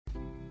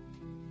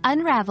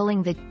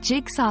Unraveling the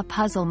Jigsaw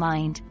Puzzle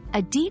Mind,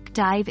 a deep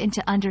dive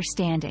into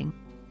understanding.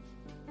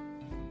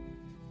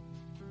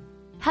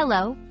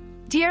 Hello,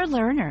 dear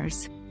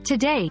learners.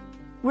 Today,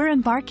 we're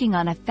embarking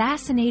on a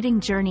fascinating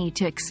journey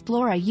to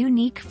explore a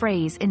unique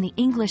phrase in the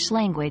English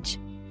language,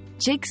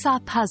 jigsaw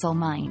puzzle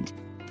mind.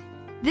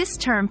 This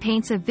term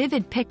paints a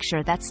vivid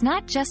picture that's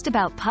not just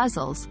about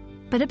puzzles,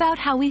 but about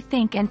how we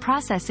think and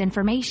process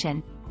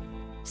information.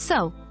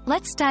 So,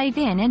 let's dive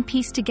in and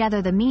piece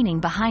together the meaning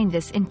behind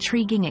this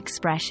intriguing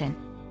expression.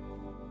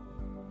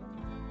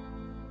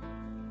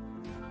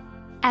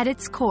 At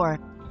its core,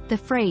 the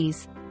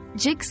phrase,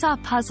 jigsaw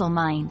puzzle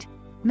mind,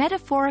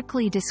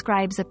 metaphorically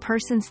describes a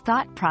person's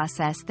thought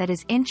process that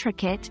is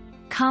intricate,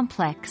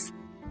 complex,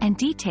 and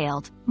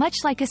detailed, much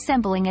like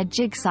assembling a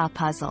jigsaw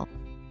puzzle.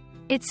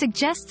 It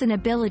suggests an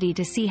ability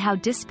to see how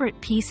disparate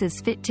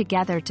pieces fit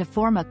together to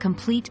form a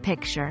complete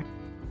picture.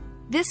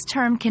 This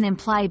term can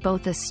imply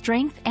both a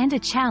strength and a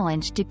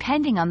challenge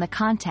depending on the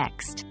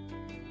context.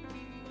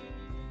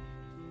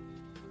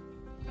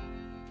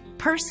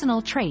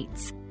 Personal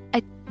traits.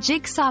 A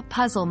jigsaw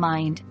puzzle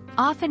mind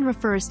often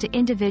refers to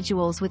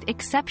individuals with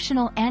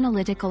exceptional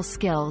analytical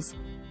skills,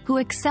 who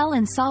excel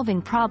in solving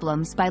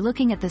problems by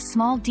looking at the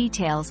small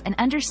details and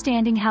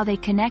understanding how they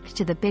connect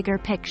to the bigger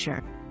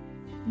picture.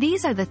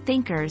 These are the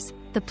thinkers,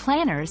 the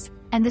planners,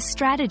 and the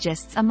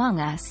strategists among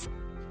us.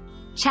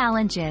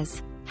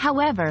 Challenges.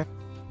 However,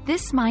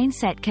 this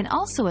mindset can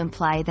also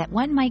imply that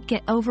one might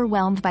get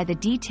overwhelmed by the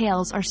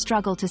details or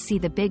struggle to see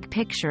the big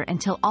picture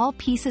until all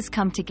pieces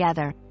come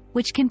together,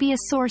 which can be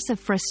a source of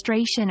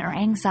frustration or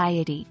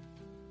anxiety.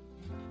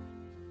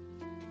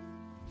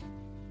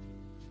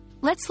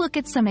 Let's look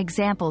at some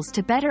examples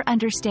to better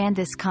understand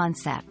this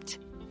concept.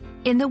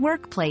 In the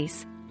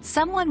workplace,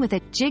 someone with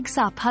a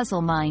jigsaw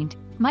puzzle mind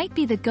might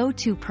be the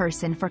go-to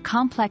person for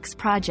complex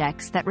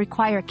projects that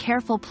require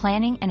careful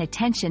planning and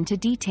attention to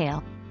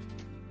detail.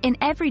 In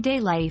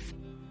everyday life,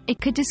 it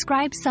could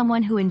describe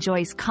someone who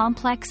enjoys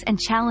complex and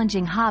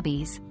challenging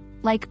hobbies,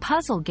 like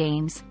puzzle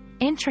games,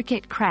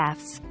 intricate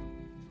crafts,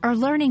 or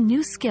learning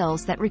new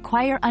skills that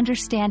require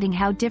understanding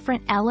how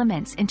different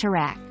elements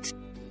interact.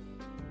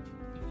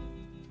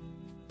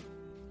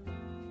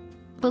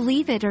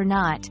 Believe it or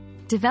not,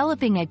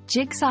 developing a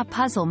jigsaw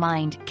puzzle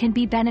mind can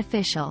be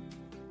beneficial.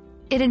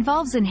 It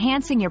involves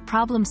enhancing your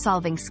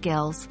problem-solving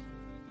skills,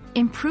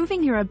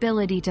 improving your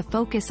ability to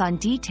focus on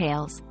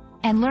details,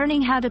 and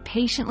learning how to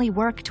patiently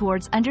work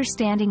towards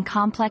understanding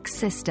complex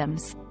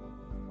systems.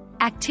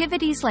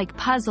 Activities like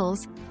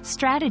puzzles,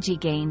 strategy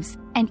games,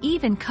 and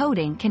even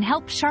coding can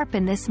help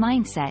sharpen this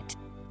mindset.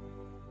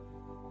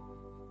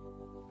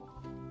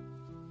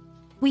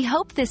 We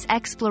hope this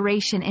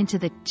exploration into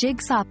the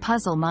jigsaw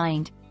puzzle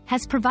mind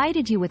has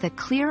provided you with a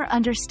clearer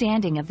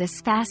understanding of this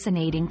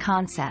fascinating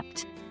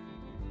concept.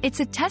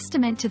 It's a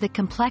testament to the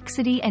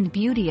complexity and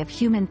beauty of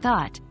human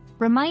thought,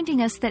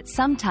 reminding us that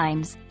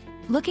sometimes,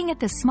 looking at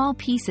the small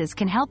pieces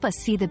can help us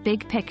see the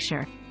big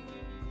picture.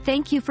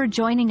 Thank you for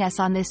joining us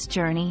on this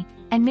journey,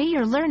 and may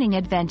your learning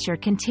adventure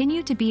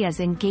continue to be as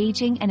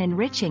engaging and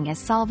enriching as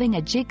solving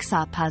a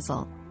jigsaw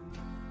puzzle.